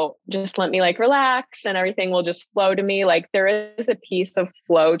about just let me like relax and everything will just flow to me. Like, there is a piece of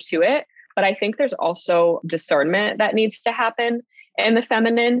flow to it, but I think there's also discernment that needs to happen in the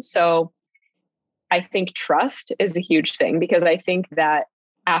feminine. So I think trust is a huge thing, because I think that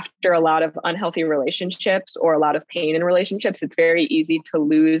after a lot of unhealthy relationships or a lot of pain in relationships, it's very easy to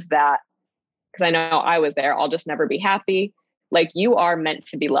lose that. Because I know I was there. I'll just never be happy. Like, you are meant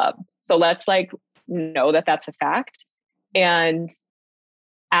to be loved. So let's like know that that's a fact. And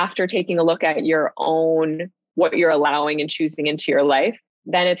after taking a look at your own, what you're allowing and choosing into your life,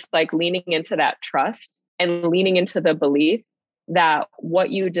 then it's like leaning into that trust and leaning into the belief that what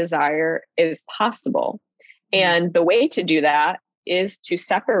you desire is possible. And the way to do that is to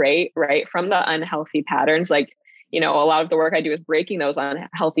separate, right, from the unhealthy patterns. Like, a lot of the work I do is breaking those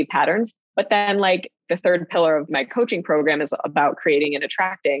unhealthy patterns. But then like the third pillar of my coaching program is about creating and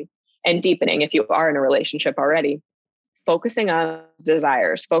attracting and deepening, if you are in a relationship already, focusing on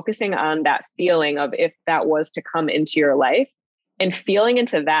desires, focusing on that feeling of if that was to come into your life, and feeling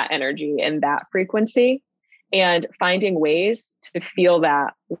into that energy and that frequency, and finding ways to feel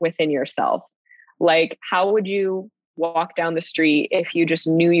that within yourself. Like, how would you walk down the street if you just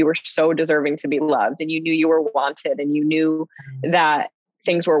knew you were so deserving to be loved and you knew you were wanted and you knew that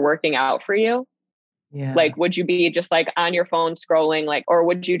things were working out for you? Yeah. Like, would you be just like on your phone scrolling, like, or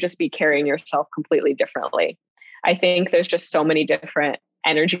would you just be carrying yourself completely differently? I think there's just so many different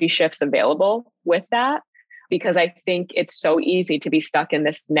energy shifts available with that, because I think it's so easy to be stuck in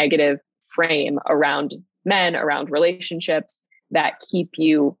this negative frame around men, around relationships that keep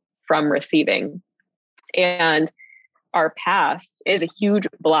you from receiving. And our past is a huge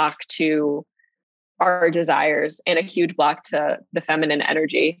block to our desires and a huge block to the feminine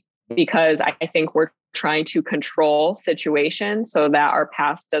energy, because I think we're trying to control situations so that our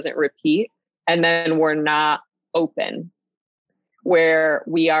past doesn't repeat. And then we're not open, where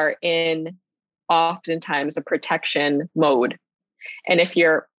we are in oftentimes a protection mode. And if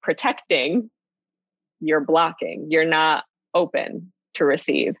you're protecting, you're blocking, you're not open to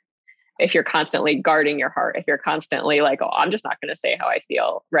receive. If you're constantly guarding your heart, if you're constantly like, oh, I'm just not going to say how I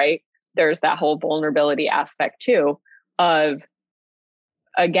feel, right? There's that whole vulnerability aspect too of,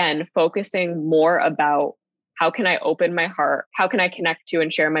 again, focusing more about how can I open my heart? How can I connect to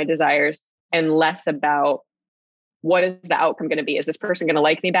and share my desires? And less about what is the outcome going to be? Is this person going to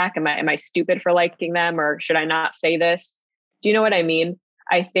like me back? Am I stupid for liking them? Or should I not say this? Do you know what I mean?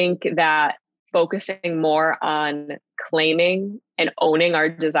 I think that focusing more on claiming and owning our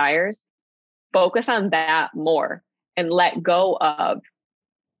desires, focus on that more and let go of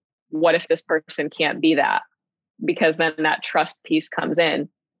what if this person can't be that? Because then that trust piece comes in.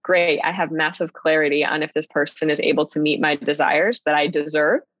 Great. I have massive clarity on if this person is able to meet my desires that I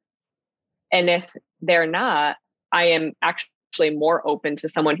deserve. And if they're not, I am actually more open to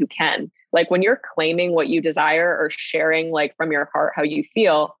someone who can. Like when you're claiming what you desire or sharing like from your heart how you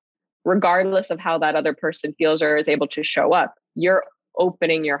feel, regardless of how that other person feels or is able to show up, you're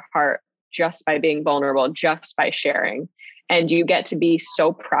opening your heart just by being vulnerable, just by sharing. And you get to be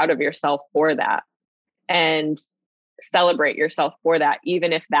so proud of yourself for that and celebrate yourself for that,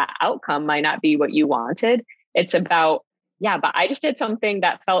 even if that outcome might not be what you wanted. It's about, yeah, but I just did something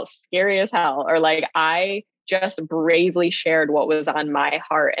that felt scary as hell, or like I just bravely shared what was on my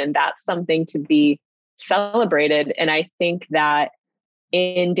heart. And that's something to be celebrated. And I think that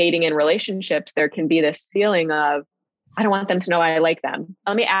in dating and relationships, there can be this feeling of, I don't want them to know I like them.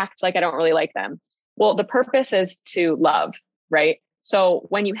 Let me act like I don't really like them. Well, the purpose is to love, right? So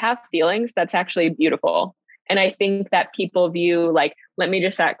when you have feelings, that's actually beautiful. And I think that people view like, let me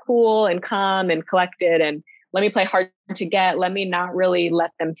just act cool and calm and collected and let me play hard to get. Let me not really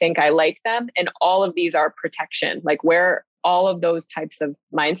let them think I like them. And all of these are protection, like where all of those types of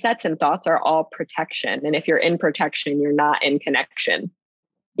mindsets and thoughts are all protection. And if you're in protection, you're not in connection.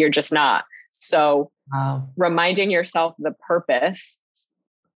 You're just not. So reminding yourself the purpose,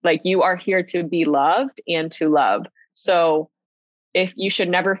 like you are here to be loved and to love. So if you should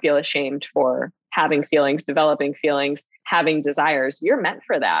never feel ashamed for having feelings, developing feelings, having desires, you're meant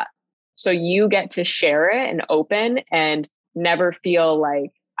for that. So you get to share it and open and never feel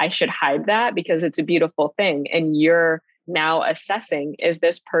like I should hide that, because it's a beautiful thing. And you're now assessing, is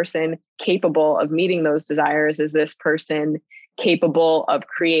this person capable of meeting those desires? Is this person capable of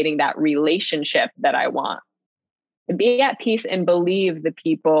creating that relationship that I want? Be at peace and believe the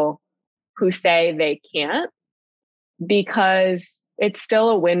people who say they can't, because it's still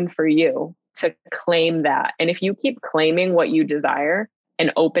a win for you to claim that. And if you keep claiming what you desire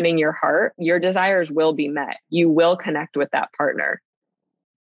and opening your heart, your desires will be met. You will connect with that partner.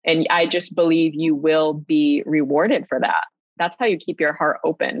 And I just believe you will be rewarded for that. That's how you keep your heart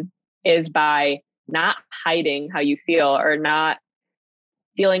open, is by not hiding how you feel or not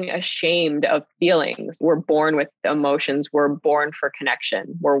feeling ashamed of feelings. We're born with emotions. We're born for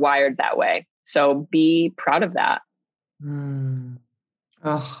connection. We're wired that way. So be proud of that.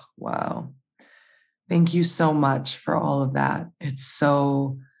 Oh, wow. Thank you so much for all of that. It's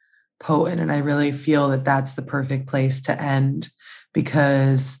so potent. And I really feel that that's the perfect place to end,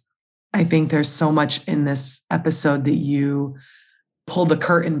 because I think there's so much in this episode that you pulled the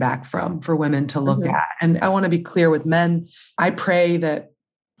curtain back from for women to look at. And I want to be clear with men. I pray that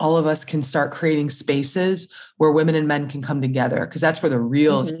all of us can start creating spaces where women and men can come together, because that's where the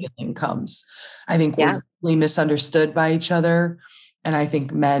real healing comes. I think we're really misunderstood by each other. And I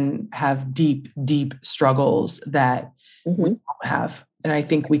think men have deep, deep struggles that we don't have. And I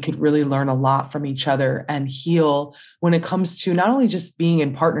think we could really learn a lot from each other and heal when it comes to not only just being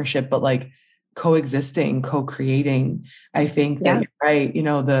in partnership, but like coexisting, co-creating. I think that you're right. You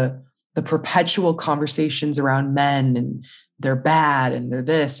know, the perpetual conversations around men and they're bad and they're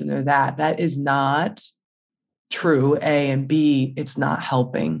this and they're that, that is not true. A, and B, it's not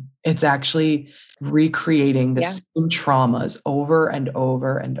helping. It's actually recreating the Yeah. same traumas over and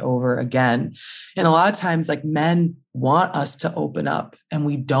over and over again. And a lot of times, like, men want us to open up and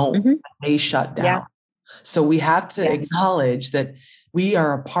we don't. Mm-hmm. They shut Yeah. down. So we have to Yes. acknowledge that we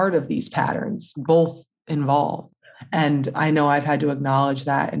are a part of these patterns, both involved. And I know I've had to acknowledge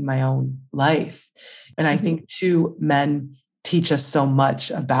that in my own life. And I think too, men teach us so much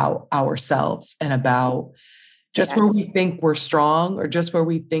about ourselves and about just where we Yes. think we're strong or just where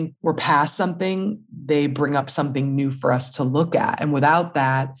we think we're past something, they bring up something new for us to look at. And without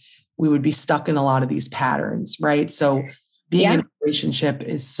that, we would be stuck in a lot of these patterns, right? So being in Yeah. a relationship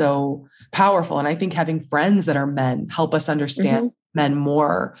is so powerful. And I think having friends that are men help us understand Mm-hmm. men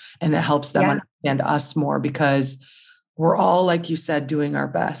more, and it helps them Yeah. understand us more, because we're all, like you said, doing our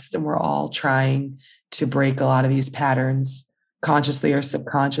best, and we're all trying to break a lot of these patterns consciously or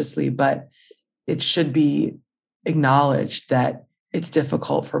subconsciously. But it should be acknowledged that it's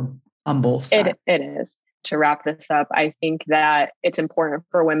difficult on both sides. It is. To wrap this up, I think that it's important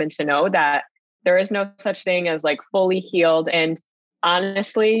for women to know that there is no such thing as like fully healed. And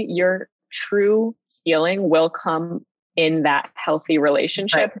honestly, your true healing will come in that healthy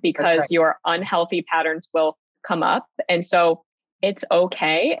relationship, because your unhealthy patterns will come up. And so it's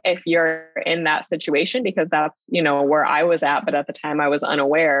okay if you're in that situation, because that's, where I was at, but at the time I was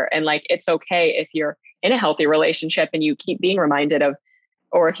unaware. And like, it's okay if you're in a healthy relationship and you keep being reminded of,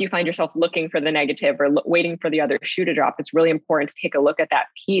 or if you find yourself looking for the negative or waiting for the other shoe to drop, it's really important to take a look at that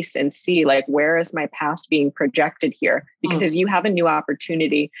piece and see, like, where is my past being projected here? Because you have a new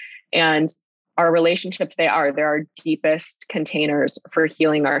opportunity. And our relationships, they're our deepest containers for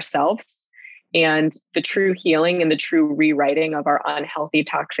healing ourselves. And the true healing and the true rewriting of our unhealthy,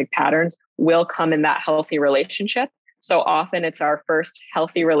 toxic patterns will come in that healthy relationship. So often it's our first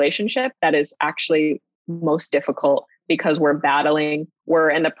healthy relationship that is actually most difficult, because we're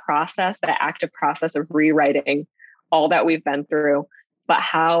in the process, the active process of rewriting all that we've been through. But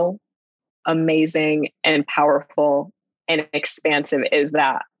how amazing and powerful and expansive is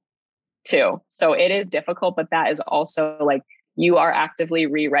that too? So it is difficult, but that is also like, you are actively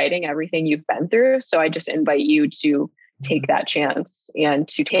rewriting everything you've been through. So I just invite you to take that chance and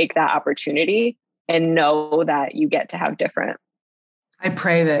to take that opportunity and know that you get to have different. I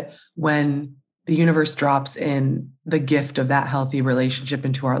pray that when the universe drops in the gift of that healthy relationship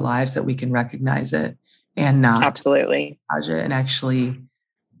into our lives, that we can recognize it and not absolutely dodge it and actually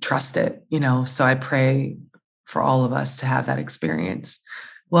trust it, So I pray for all of us to have that experience.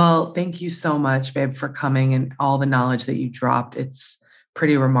 Well, thank you so much, babe, for coming and all the knowledge that you dropped. It's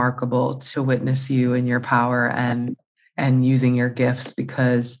pretty remarkable to witness you and your power and using your gifts,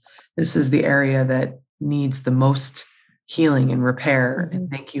 because this is the area that needs the most healing and repair. And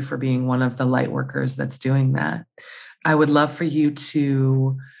thank you for being one of the light workers that's doing that. I would love for you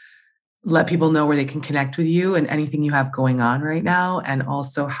to let people know where they can connect with you and anything you have going on right now, and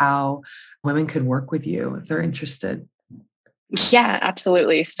also how women could work with you if they're interested. Yeah,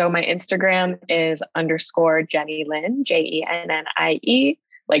 absolutely. So my Instagram is _Jennie Lynn, JENNIE.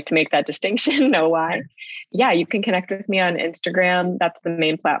 Like to make that distinction, know why. Yeah, you can connect with me on Instagram. That's the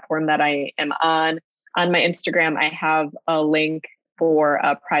main platform that I am on. On my Instagram, I have a link for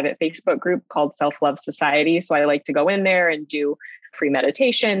a private Facebook group called Self-Love Society. So I like to go in there and do free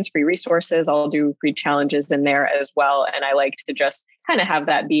meditations, free resources. I'll do free challenges in there as well. And I like to just kind of have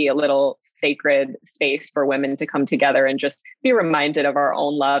that be a little sacred space for women to come together and just be reminded of our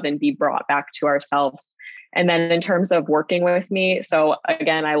own love and be brought back to ourselves. And then in terms of working with me, so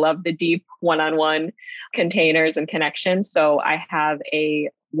again, I love the deep one-on-one containers and connections. So I have a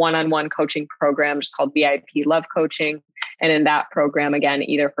one-on-one coaching program just called VIP Love Coaching. And in that program, again,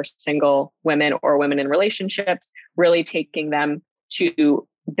 either for single women or women in relationships, really taking them to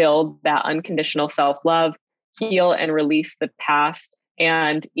build that unconditional self-love, heal and release the past,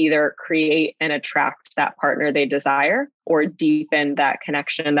 and either create and attract that partner they desire or deepen that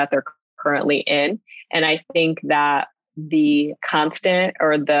connection that they're currently in. And I think that the constant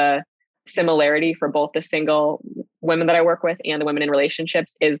or the similarity for both the single women that I work with and the women in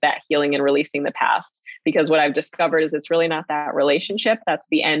relationships is that healing and releasing the past. Because what I've discovered is it's really not that relationship that's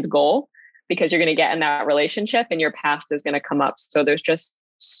the end goal, because you're going to get in that relationship and your past is going to come up. So there's just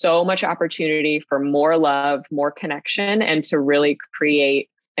so much opportunity for more love, more connection, and to really create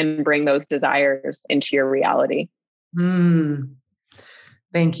and bring those desires into your reality.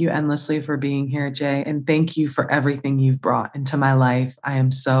 Thank you endlessly for being here, Jay. And thank you for everything you've brought into my life. I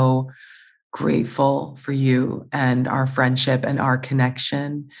am so grateful for you and our friendship and our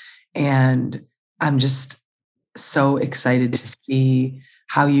connection. And I'm just so excited to see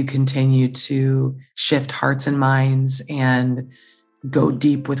how you continue to shift hearts and minds and go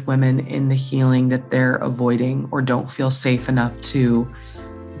deep with women in the healing that they're avoiding or don't feel safe enough to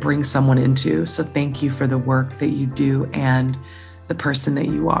bring someone into. So thank you for the work that you do and the person that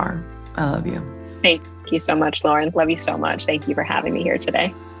you are. I love you. Thank you so much, Lauren. Love you so much. Thank you for having me here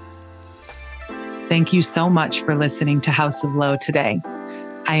today. Thank you so much for listening to House of Lo today.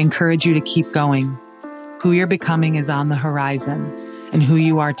 I encourage you to keep going. Who you're becoming is on the horizon, and who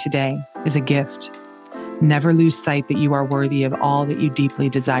you are today is a gift. Never lose sight that you are worthy of all that you deeply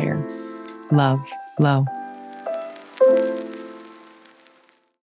desire. Love, Lo.